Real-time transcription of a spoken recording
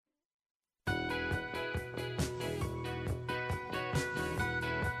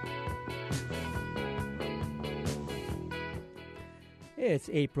It's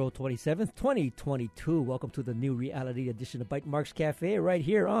April 27th, 2022. Welcome to the new reality edition of Bytemarks Cafe right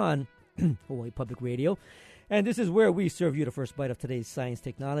here on Hawaii Public Radio. And this is where we serve you the first bite of today's science,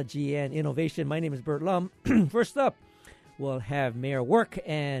 technology, and innovation. My name is Bert Lum. First up, we'll have Mayor Work,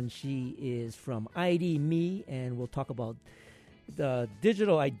 and she is from ID.me, and we'll talk about the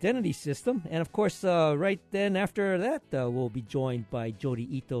digital identity system. And of course, right then after that, we'll be joined by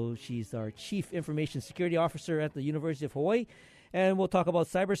Jody Ito. She's our Chief Information Security Officer at the University of Hawaii. And we'll talk about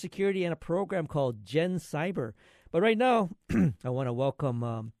cybersecurity and a program called Gen Cyber. But right now, I want to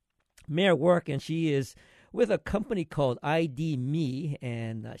welcome Mayor Work, and she is with a company called ID.me,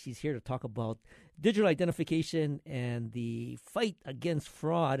 and she's here to talk about digital identification and the fight against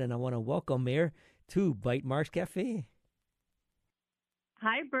fraud. And I want to welcome Mayor to Bytemarks Cafe.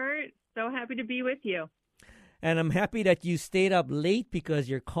 Hi, Bert. So happy to be with you. And I'm happy that you stayed up late because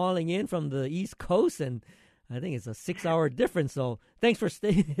you're calling in from the East Coast, and I think it's a 6-hour difference. So thanks for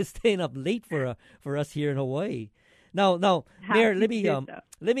staying up late for us here in Hawaii. Now, Mayor, let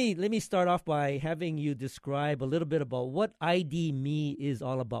me start off by having you describe a little bit about what ID.me is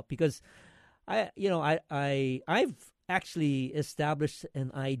all about, because I've actually established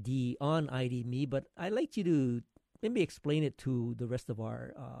an ID on ID.me, but I'd like you to maybe explain it to the rest of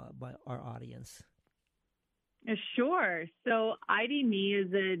our audience. Sure. So ID.me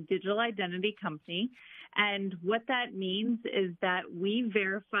is a digital identity company. And what that means is that we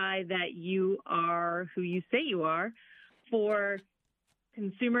verify that you are who you say you are for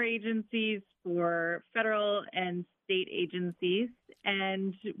consumer agencies, for federal and state agencies.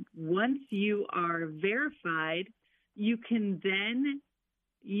 And once you are verified, you can then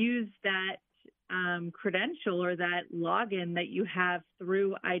use that credential or that login that you have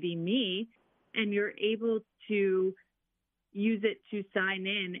through ID.me, and you're able to use it to sign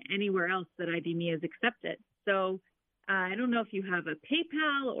in anywhere else that ID.me is accepted. So I don't know if you have a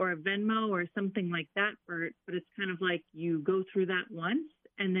PayPal or a Venmo or something like that, Bert, but it's kind of like you go through that once,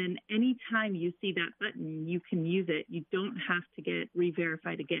 and then anytime you see that button, you can use it. You don't have to get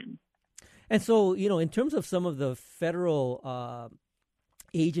re-verified again. And so, in terms of some of the federal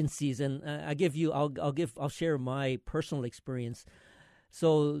agencies, and I'll share my personal experience.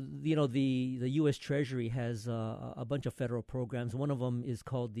 So, the U.S. Treasury has a bunch of federal programs. One of them is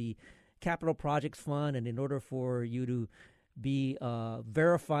called the Capital Projects Fund. And in order for you to be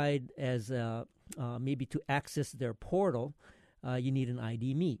verified as maybe to access their portal, you need an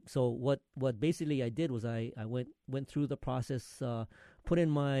ID.me. So what basically I did was I went through the process, put in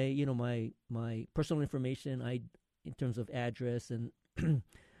my personal information, in terms of address and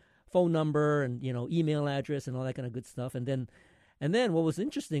phone number and, email address and all that kind of good stuff. And then what was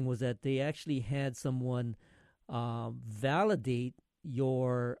interesting was that they actually had someone validate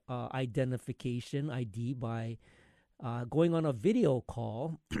your identification ID by going on a video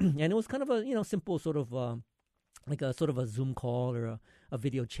call. And it was kind of a, simple sort of like a sort of a Zoom call or a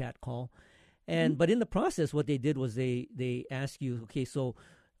video chat call. And but in the process, what they did was they ask you, okay, so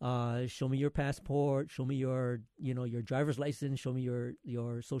show me your passport, show me your driver's license, show me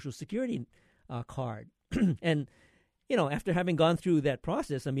your social security card. And after having gone through that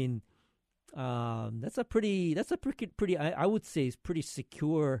process, I mean, that's a pretty, I would say, is pretty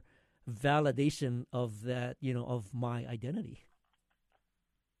secure validation of that, of my identity.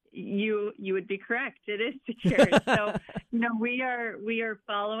 You would be correct. It is secure. So, we are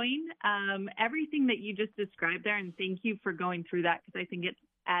following everything that you just described there, and thank you for going through that, because I think it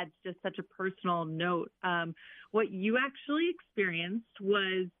adds just such a personal note. What you actually experienced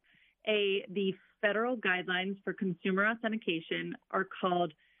was the federal guidelines for consumer authentication are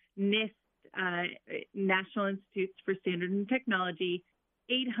called NIST, National Institutes for Standards and Technology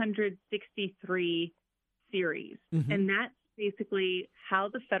 863 series. Mm-hmm. And that's basically how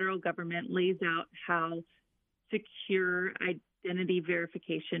the federal government lays out how secure identity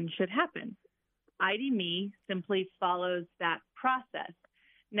verification should happen. ID.me simply follows that process.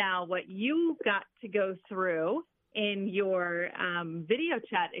 Now, what you got to go through in your video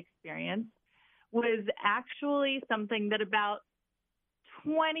chat experience was actually something that about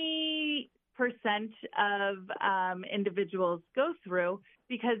 20% of individuals go through,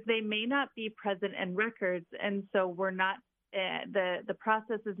 because they may not be present in records, and so we're not the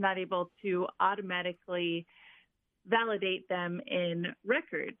process is not able to automatically validate them in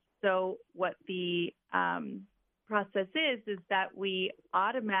records. So what the process is that we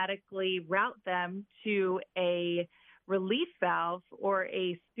automatically route them to a relief valve or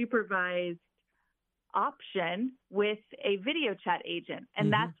a supervised option with a video chat agent.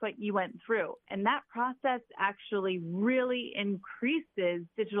 And that's what you went through. And that process actually really increases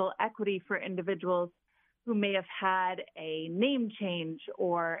digital equity for individuals who may have had a name change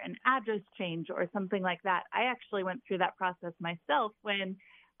or an address change or something like that. I actually went through that process myself when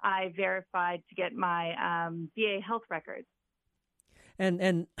I verified to get my VA health records.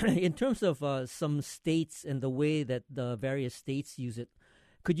 And in terms of some states and the way that the various states use it,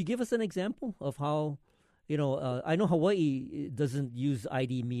 could you give us an example of how, I know Hawaii doesn't use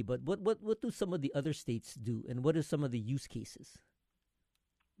ID.me, but what do some of the other states do, and what are some of the use cases?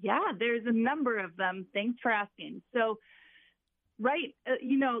 Yeah, there's a number of them. Thanks for asking. So,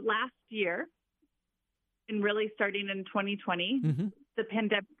 last year, and really starting in 2020, the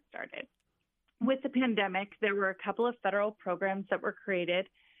pandemic started. With the pandemic, there were a couple of federal programs that were created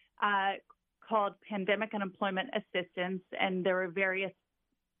called Pandemic Unemployment Assistance, and there were various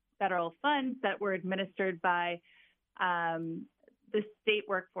federal funds that were administered by the state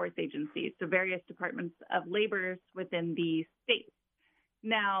workforce agencies, so various departments of labor within the states.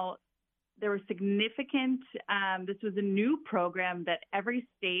 Now, there were significant, this was a new program that every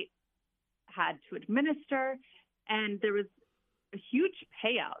state had to administer, and there was a huge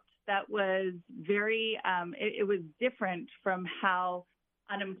payout that was very, it was different from how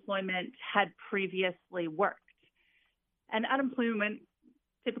unemployment had previously worked. And unemployment,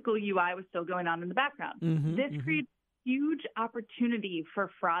 typical UI was still going on in the background. This created huge opportunity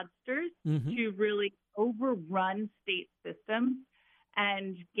for fraudsters to really overrun state systems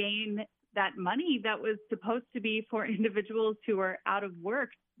and gain that money that was supposed to be for individuals who are out of work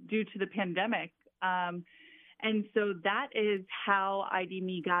due to the pandemic. And so that is how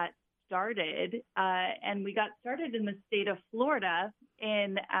ID.me got started. And we got started in the state of Florida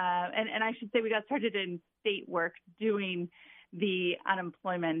and I should say we got started in state work doing the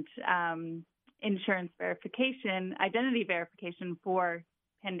unemployment insurance verification, identity verification for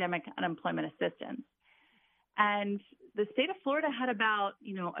pandemic unemployment assistance. And the state of Florida had about,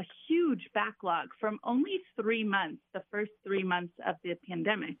 a huge backlog from only 3 months, the first 3 months of the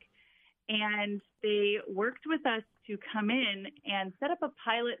pandemic. And they worked with us to come in and set up a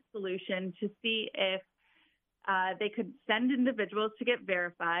pilot solution to see if they could send individuals to get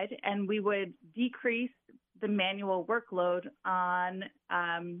verified, and we would decrease the manual workload on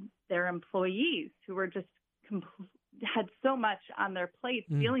their employees who were just had so much on their plates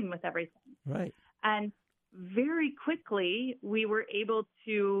dealing with everything. Right. And very quickly, we were able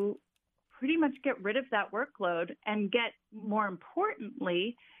to pretty much get rid of that workload and more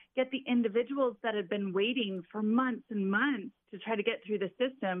importantly, get the individuals that had been waiting for months and months to try to get through the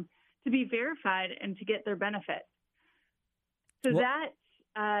system to be verified and to get their benefits. So that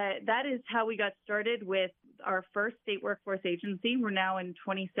is how we got started with our first state workforce agency. We're now in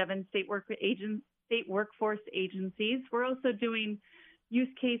 27 state workforce agencies. We're also doing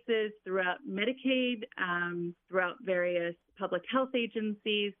use cases throughout Medicaid, throughout various public health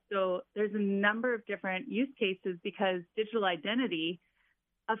agencies. So there's a number of different use cases because digital identity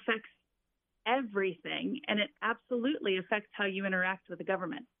affects everything, and it absolutely affects how you interact with the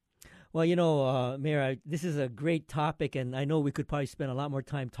government. Well, Mayor, this is a great topic, and I know we could probably spend a lot more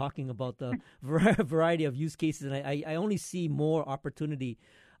time talking about the variety of use cases, and I only see more opportunity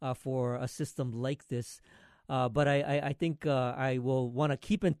for a system like this. But I think I will want to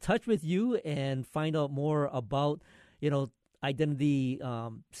keep in touch with you and find out more about, identity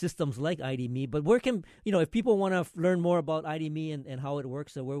systems like ID.me. But where can, if people want to learn more about ID.me and how it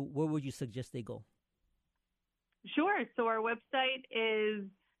works, where would you suggest they go? Sure. So our website is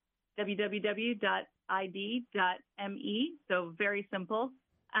www.id.me. So very simple.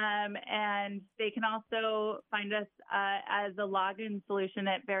 And they can also find us as a login solution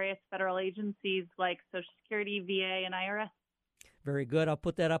at various federal agencies like Social Security, VA, and IRS. Very good. I'll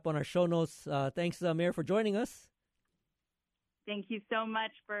put that up on our show notes. Thanks, Mayor, for joining us. Thank you so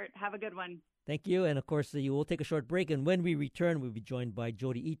much, Bert. Have a good one. Thank you. And, of course, you will take a short break. And when we return, we'll be joined by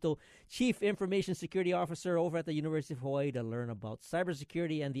Jody Ito, Chief Information Security Officer over at the University of Hawaii, to learn about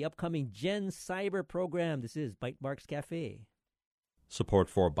cybersecurity and the upcoming Gen Cyber program. This is Bytemarks Cafe. Support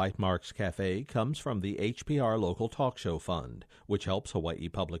for Bytemarks Cafe comes from the HPR Local Talk Show Fund, which helps Hawaii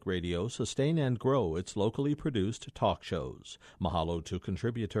Public Radio sustain and grow its locally produced talk shows. Mahalo to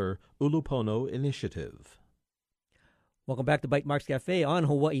contributor Ulupono Initiative. Welcome back to Bytemarks Cafe on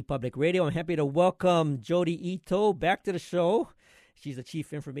Hawaii Public Radio. I'm happy to welcome Jody Ito back to the show. She's the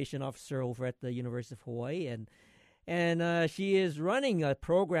Chief Information Officer over at the University of Hawaii, and she is running a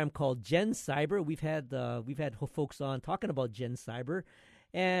program called Gen Cyber. We've had folks on talking about Gen Cyber,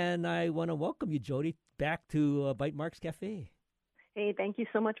 and I want to welcome you, Jody, back to Bytemarks Cafe. Hey, thank you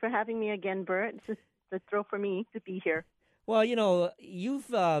so much for having me again, Bert. It's just a thrill for me to be here. Well, you've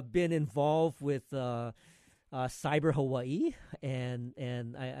been involved with Cyber Hawaii, and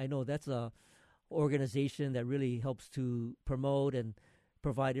I know that's organization that really helps to promote and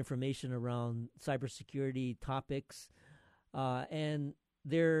provide information around cybersecurity topics. And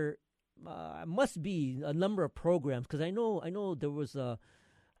there must be a number of programs, because I know there was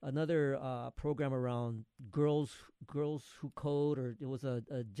another program around girls who code, or it was a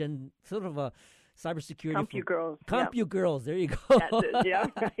sort of a cybersecurity CompuGirls. CompuGirls. There you go. That's it, yeah,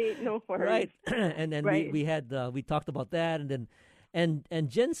 right. No worries. Right, and then right. we talked about that, and then and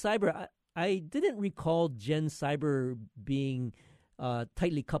Gen Cyber. I didn't recall Gen Cyber being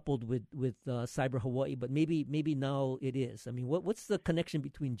tightly coupled with Cyber Hawaii, but maybe now it is. I mean, what's the connection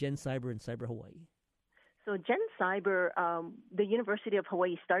between Gen Cyber and Cyber Hawaii? So Gen Cyber, the University of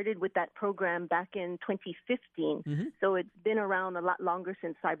Hawaii started with that program back in 2015. Mm-hmm. So it's been around a lot longer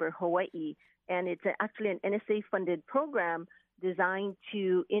since Cyber Hawaii. And it's actually an NSA-funded program designed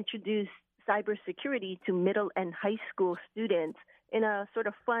to introduce cybersecurity to middle and high school students in a sort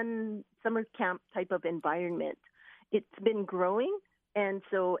of fun summer camp type of environment. It's been growing, and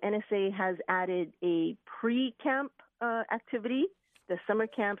so NSA has added a pre-camp activity, the summer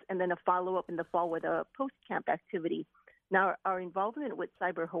camps, and then a follow-up in the fall with a post-camp activity. Now, our involvement with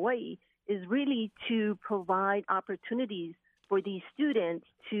Cyber Hawaii is really to provide opportunities for these students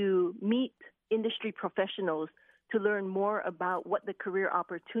to meet industry professionals to learn more about what the career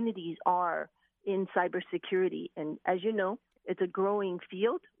opportunities are in cybersecurity. And as you know, it's a growing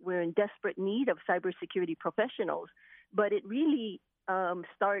field. We're in desperate need of cybersecurity professionals, but it really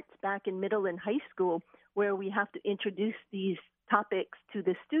starts back in middle and high school, where we have to introduce these topics to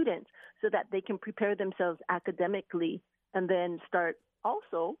the students so that they can prepare themselves academically, and then start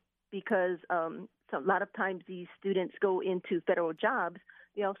also, because so a lot of times these students go into federal jobs,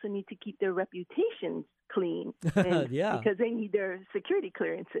 they also need to keep their reputations clean, yeah, because they need their security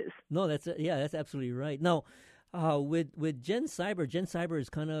clearances. No, that's absolutely right. Now, with Gen Cyber is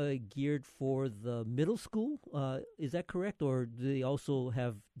kind of geared for the middle school. Is that correct, or do they also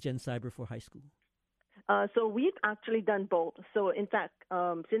have Gen Cyber for high school? So we've actually done both. So in fact,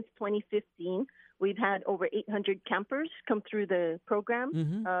 since 2015, we've had over 800 campers come through the program,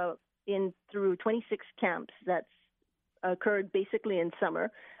 Mm-hmm. through 26 camps that's occurred basically in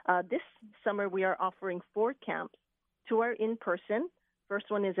summer. This summer, we are offering 4 camps. 2 are in person. First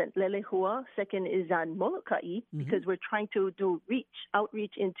one is at Lelehua. Second is on Molokai, because we're trying to do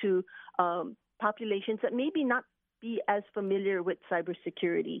outreach into populations that maybe not be as familiar with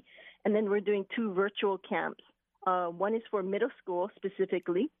cybersecurity. And then we're doing 2 virtual camps. One is for middle school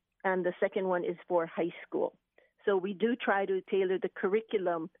specifically, and the second one is for high school. So we do try to tailor the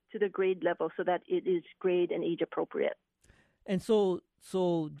curriculum to the grade level so that it is grade and age appropriate. And so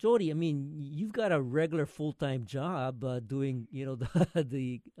Jody, I mean, you've got a regular full-time job doing,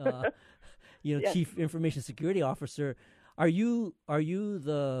 the Yes. Chief Information Security Officer. Are you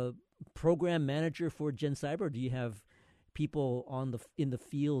the program manager for Gen Cyber? Or do you have people in the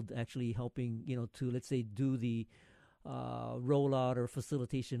field actually helping, to, let's say, do the rollout or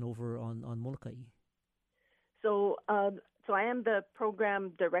facilitation over on Molokai? So I am the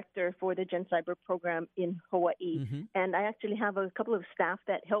program director for the Gen Cyber program in Hawaii, and I actually have a couple of staff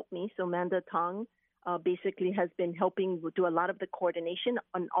that help me. So Amanda Tong basically has been helping do a lot of the coordination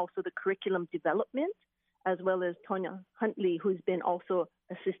and also the curriculum development, as well as Tonya Huntley, who's been also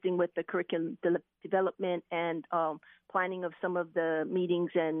assisting with the curriculum development and planning of some of the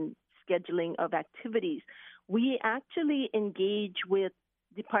meetings and scheduling of activities. We actually engage with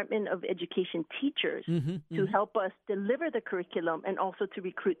Department of Education teachers to help us deliver the curriculum and also to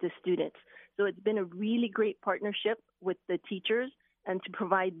recruit the students. So it's been a really great partnership with the teachers, and to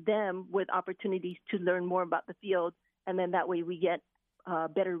provide them with opportunities to learn more about the field, and then that way we get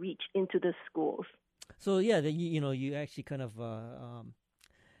better reach into the schools. So yeah, you actually kind of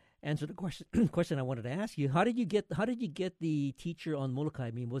answered the question I wanted to ask you. How did you get the teacher on Molokai?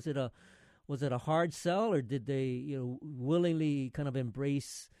 I mean, was it a hard sell, or did they, willingly kind of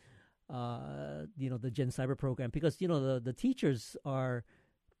embrace, the Gen Cyber program? Because, the teachers are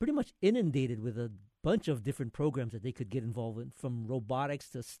pretty much inundated with a bunch of different programs that they could get involved in, from robotics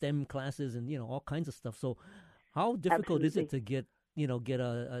to STEM classes and, all kinds of stuff. So how difficult is it to get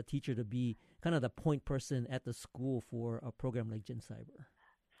a teacher to be kind of the point person at the school for a program like Gen Cyber?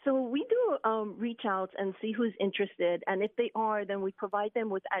 So we do reach out and see who's interested, and if they are, then we provide them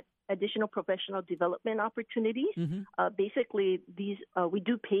with additional professional development opportunities. Basically, these we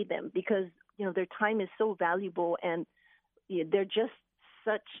do pay them because their time is so valuable, and they're just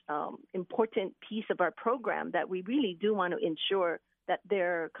such important piece of our program that we really do want to ensure that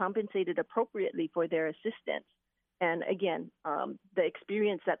they're compensated appropriately for their assistance. And again, the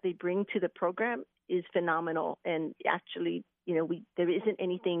experience that they bring to the program is phenomenal, and actually there isn't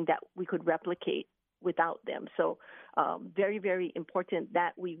anything that we could replicate without them. So very, very important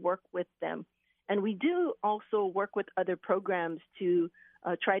that we work with them. And we do also work with other programs to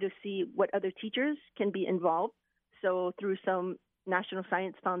try to see what other teachers can be involved. So through some National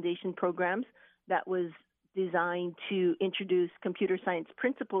Science Foundation programs that was designed to introduce computer science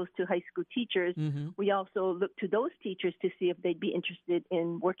principles to high school teachers, we also look to those teachers to see if they'd be interested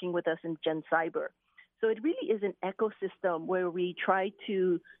in working with us in Gen Cyber. So it really is an ecosystem where we try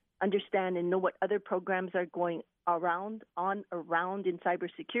to understand and know what other programs are going around in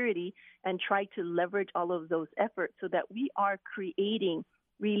cybersecurity and try to leverage all of those efforts so that we are creating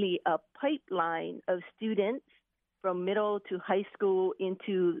really a pipeline of students from middle to high school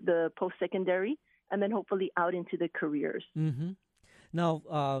into the post-secondary and then hopefully out into the careers. Now,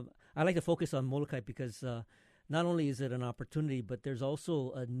 I like to focus on Molokai because not only is it an opportunity, but there's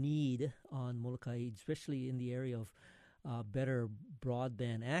also a need on Molokai, especially in the area of better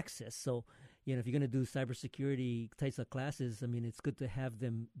broadband access. So, if you're going to do cybersecurity types of classes, I mean, it's good to have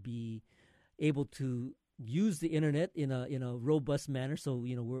them be able to use the internet in a robust manner. So,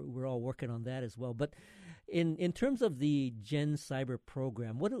 we're all working on that as well. But in terms of the Gen Cyber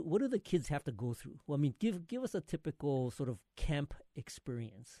program, what do the kids have to go through? Well, I mean, give us a typical sort of camp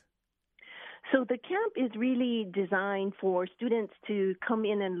experience. So the camp is really designed for students to come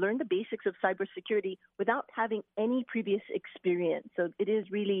in and learn the basics of cybersecurity without having any previous experience. So it is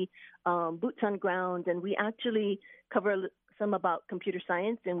really boots on ground, and we actually cover some about computer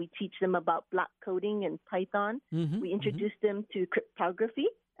science, and we teach them about block coding and Python. We introduce them to cryptography,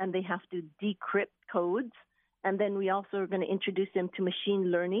 and they have to decrypt codes. And then we also are going to introduce them to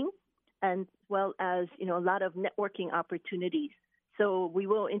machine learning, as well as a lot of networking opportunities. So we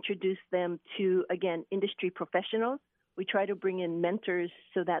will introduce them to, again, industry professionals. We try to bring in mentors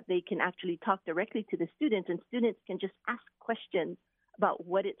so that they can actually talk directly to the students, and students can just ask questions about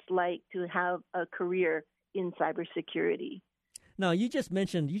what it's like to have a career in cybersecurity. Now, you just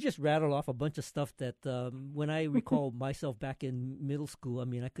rattled off a bunch of stuff that when I recall myself back in middle school, I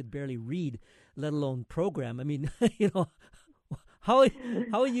mean, I could barely read, let alone program. I mean, how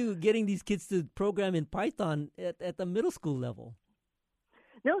are you getting these kids to program in Python at the middle school level?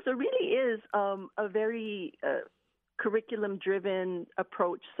 No, so it really is a very curriculum-driven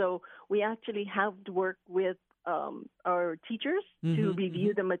approach. So we actually have to work with our teachers to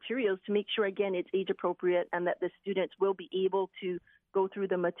review the materials to make sure, again, it's age-appropriate and that the students will be able to go through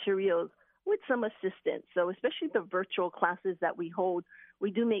the materials with some assistance. So especially the virtual classes that we hold,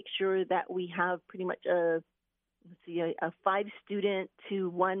 we do make sure that we have pretty much a 5-student to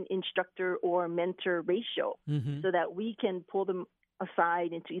 1 instructor or mentor ratio so that we can pull them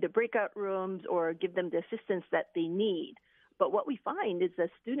aside into either breakout rooms or give them the assistance that they need. But what we find is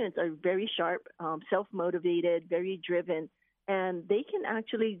that students are very sharp, self-motivated, very driven, and they can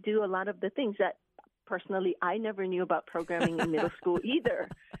actually do a lot of the things that personally I never knew about programming in middle school either.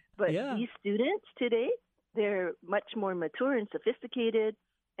 But these students today, they're much more mature and sophisticated,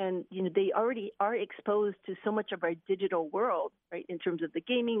 and they already are exposed to so much of our digital world, right, in terms of the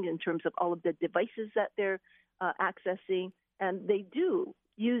gaming, in terms of all of the devices that they're accessing. And they do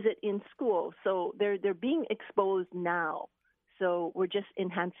use it in school. So they're being exposed now. So we're just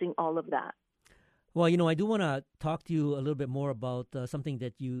enhancing all of that. Well, I do want to talk to you a little bit more about something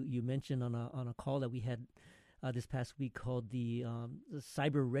that you mentioned on a call that we had this past week called the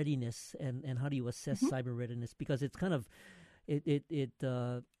cyber readiness and how do you assess cyber readiness, because it's kind of it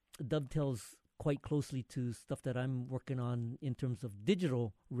dovetails quite closely to stuff that I'm working on in terms of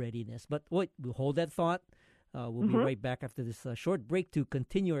digital readiness. But wait, we'll hold that thought. We'll be right back after this short break to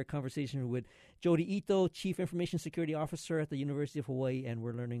continue our conversation with Jody Ito, Chief Information Security Officer at the University of Hawaii, and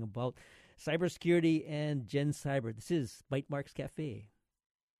we're learning about cybersecurity and Gen Cyber. This is Bytemarks Cafe.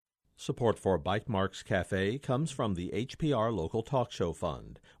 Support for Bytemarks Cafe comes from the HPR Local Talk Show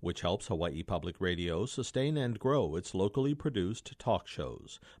Fund, which helps Hawaii Public Radio sustain and grow its locally produced talk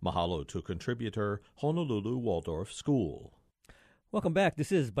shows. Mahalo to contributor Honolulu Waldorf School. Welcome back.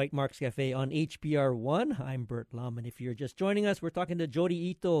 This is Bytemarks Cafe on HPR One. I'm Bert Lum, and if you're just joining us, we're talking to Jody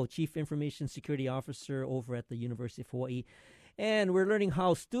Ito, Chief Information Security Officer over at the University of Hawaii, and we're learning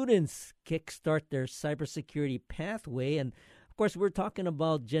how students kickstart their cybersecurity pathway. And of course, we're talking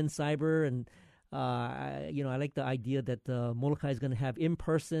about Gen Cyber, and I like the idea that Molokai is going to have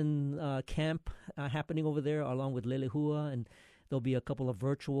in-person camp happening over there, along with Lelehua, and there'll be a couple of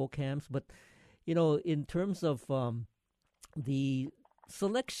virtual camps. But in terms of the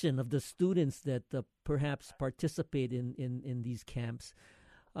selection of the students that perhaps participate in these camps.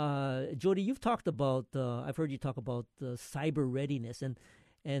 Jody, you've talked about, I've heard you talk about cyber readiness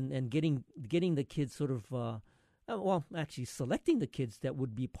and getting the kids sort of, well, actually selecting the kids that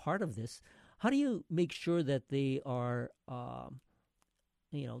would be part of this, how do you make sure that they are,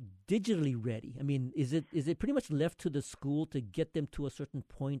 digitally ready? I mean, is it pretty much left to the school to get them to a certain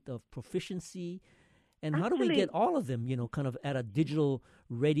point of proficiency? And how do we get all of them, kind of at a digital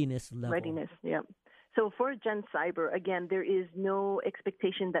readiness level? Readiness, yeah. So for Gen Cyber, again, there is no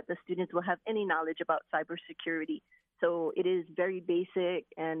expectation that the students will have any knowledge about cybersecurity. So it is very basic,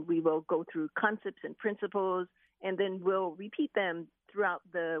 and we will go through concepts and principles, and then we'll repeat them throughout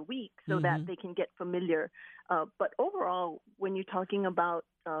the week so that they can get familiar. But overall, when you're talking about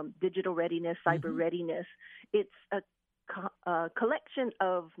digital readiness, cyber readiness, it's a collection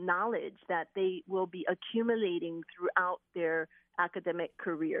of knowledge that they will be accumulating throughout their academic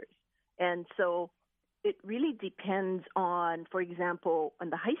careers. And so it really depends on, for example, in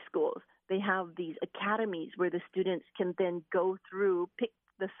the high schools, they have these academies where the students can then go through, pick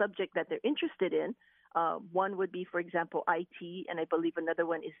the subject that they're interested in. One would be, for example, IT, and I believe another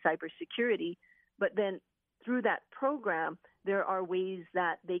one is cybersecurity. But then through that program, there are ways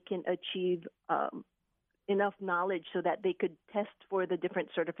that they can achieve enough knowledge so that they could test for the different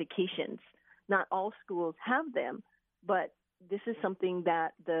certifications. Not all schools have them, but this is something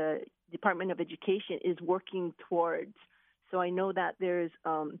that the Department of Education is working towards. So I know that there's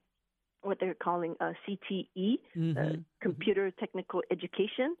what they're calling a CTE, Computer Technical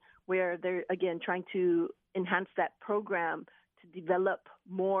Education, where they're, again, trying to enhance that program to develop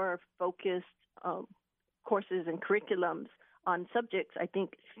more focused courses and curriculums on subjects, I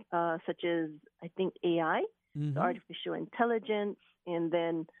think, such as, AI, artificial intelligence, and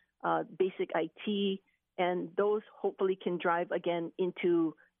then basic IT, and those hopefully can drive, again,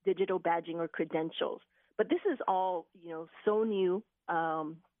 into digital badging or credentials. But this is all, so new,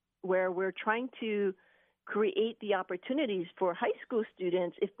 where we're trying to create the opportunities for high school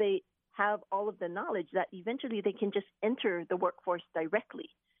students, if they have all of the knowledge, that eventually they can just enter the workforce directly.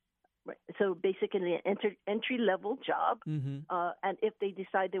 Right. So basically an entry-level job, and if they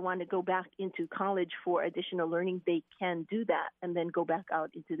decide they want to go back into college for additional learning, they can do that and then go back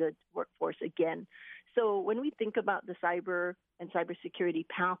out into the workforce again. So when we think about the cyber and cybersecurity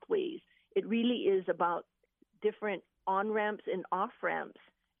pathways, it really is about different on-ramps and off-ramps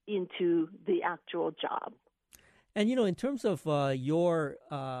into the actual job. And, in terms of your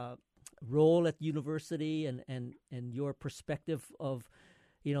role at university and your perspective of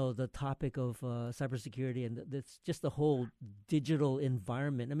the topic of cybersecurity and that's just the whole digital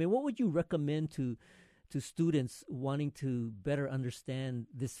environment. I mean, what would you recommend to students wanting to better understand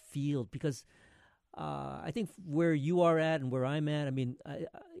this field? Because I think where you are at and where I'm at, I mean,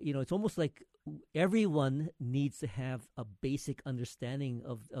 it's almost like everyone needs to have a basic understanding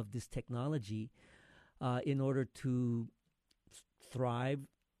of this technology in order to thrive,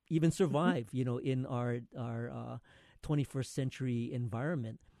 even survive, in our 21st century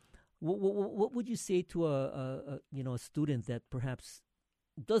environment. What would you say to a student that perhaps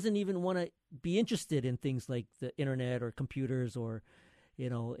doesn't even want to be interested in things like the internet or computers or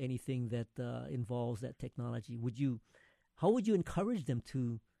anything that involves that technology? How would you encourage them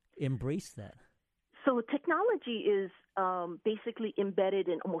to embrace that? So technology is basically embedded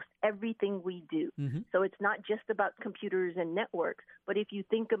in almost everything we do. So it's not just about computers and networks, but if you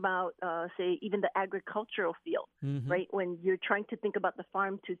think about, say, even the agricultural field, right? When you're trying to think about the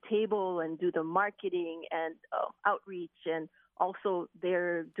farm to table and do the marketing and outreach, and also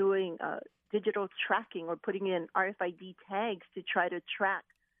they're doing digital tracking or putting in RFID tags to try to track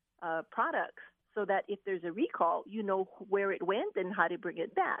products so that if there's a recall, you know where it went and how to bring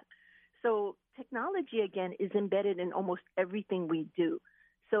it back. So technology, again, is embedded in almost everything we do.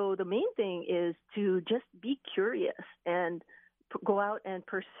 So the main thing is to just be curious and go out and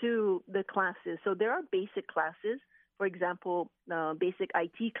pursue the classes. So there are basic classes, for example, basic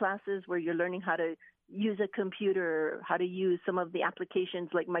IT classes where you're learning how to use a computer, how to use some of the applications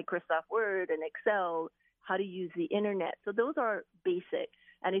like Microsoft Word and Excel, how to use the internet. So those are basic.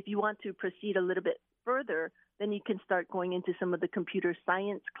 And if you want to proceed a little bit further, then you can start going into some of the computer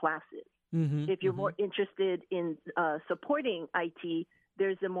science classes. If you're more interested in supporting IT,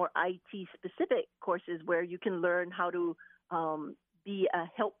 there's the more IT-specific courses where you can learn how to be a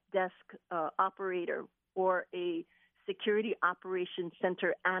help desk operator or a security operations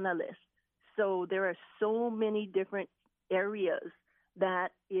center analyst. So there are so many different areas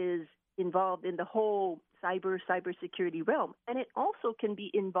that is involved in the whole cybersecurity realm. And it also can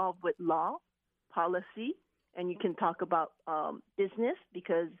be involved with law, policy, and you can talk about business,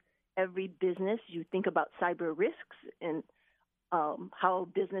 because every business, you think about cyber risks, and how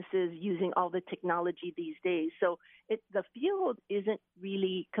businesses using all the technology these days. So the field isn't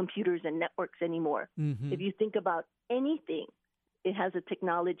really computers and networks anymore. Mm-hmm. If you think about anything, it has a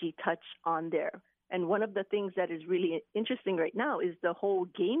technology touch on there. And one of the things that is really interesting right now is the whole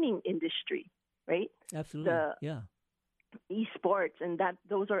gaming industry, right? Absolutely, yeah. Esports, and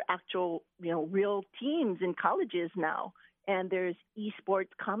those are actual, real teams in colleges now. And there's esports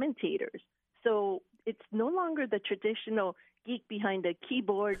commentators. So it's no longer the traditional geek behind the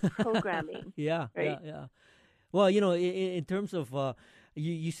keyboard programming. Yeah, right? yeah. Well, in terms of,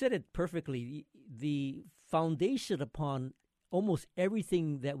 you said it perfectly. The foundation upon almost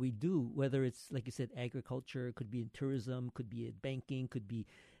everything that we do, whether it's, like you said, agriculture, could be in tourism, could be in banking, could be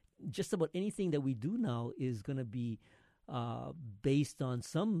just about anything that we do now is going to be based on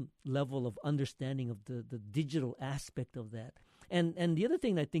some level of understanding of the digital aspect of that. And the other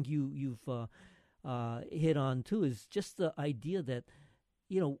thing I think you've hit on too is just the idea that,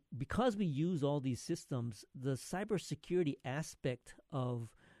 because we use all these systems, the cybersecurity aspect of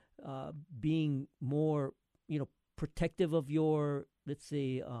being more, protective of your, let's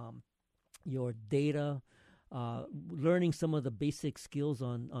say, your data, learning some of the basic skills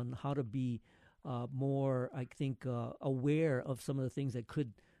on how to be more, I think, aware of some of the things that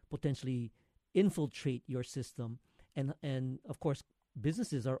could potentially infiltrate your system. And of course,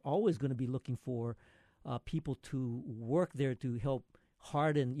 businesses are always going to be looking for people to work there to help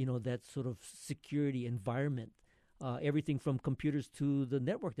harden, that sort of security environment, everything from computers to the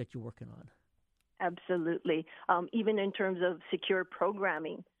network that you're working on. Absolutely. Even in terms of secure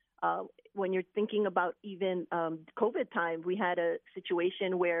programming, when you're thinking about even COVID time, we had a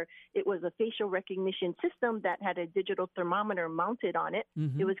situation where it was a facial recognition system that had a digital thermometer mounted on it.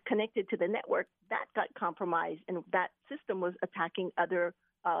 Mm-hmm. It was connected to the network. That got compromised, and that system was attacking other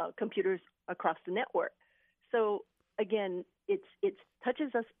computers across the network. So again, it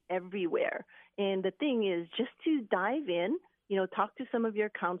touches us everywhere. And the thing is just to dive in, talk to some of your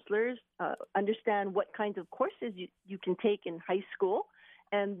counselors, understand what kinds of courses you can take in high school.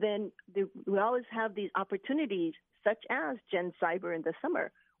 And then we always have these opportunities, such as Gen Cyber in the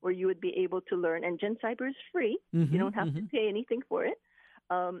summer, where you would be able to learn. And Gen Cyber is free. Mm-hmm, you don't have to pay anything for it.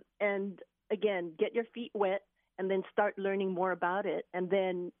 And again, get your feet wet and then start learning more about it. And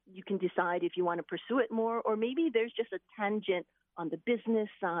then you can decide if you want to pursue it more, or maybe there's just a tangent on the business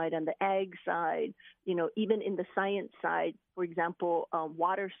side, on the ag side, even in the science side, for example,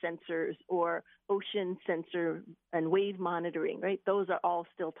 water sensors or ocean sensor and wave monitoring, right? Those are all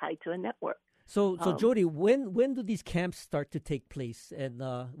still tied to a network. So Jody, when do these camps start to take place? And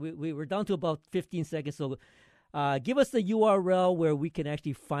we're down to about 15 seconds. So give us the URL where we can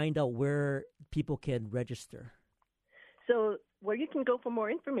actually find out where people can register. So where you can go for more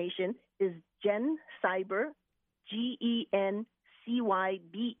information is Gen Cyber, GenCyber-HI.org.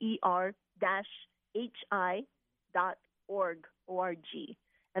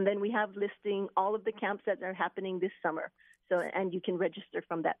 And then we have listing all of the camps that are happening this summer. And you can register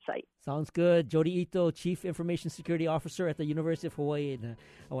from that site. Sounds good. Jody Ito, Chief Information Security Officer at the University of Hawaii. And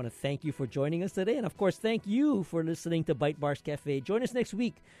I want to thank you for joining us today. And, of course, thank you for listening to Bytemarks Cafe. Join us next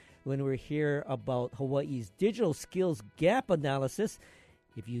week when we're here about Hawaii's digital skills gap analysis.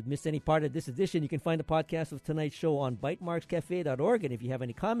 If you missed any part of this edition, you can find the podcast of tonight's show on bytemarkscafe.org. And if you have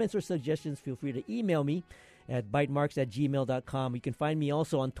any comments or suggestions, feel free to email me at bytemarks@gmail.com. You can find me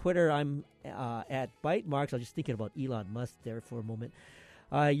also on Twitter. I'm at Bytemarks. I was just thinking about Elon Musk there for a moment.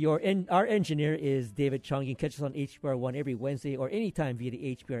 Our engineer is David Chung. You can catch us on HPR One every Wednesday or anytime via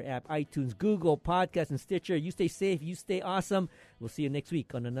the HPR app, iTunes, Google, Podcast, and Stitcher. You stay safe. You stay awesome. We'll see you next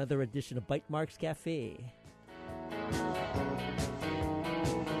week on another edition of Bytemarks Cafe.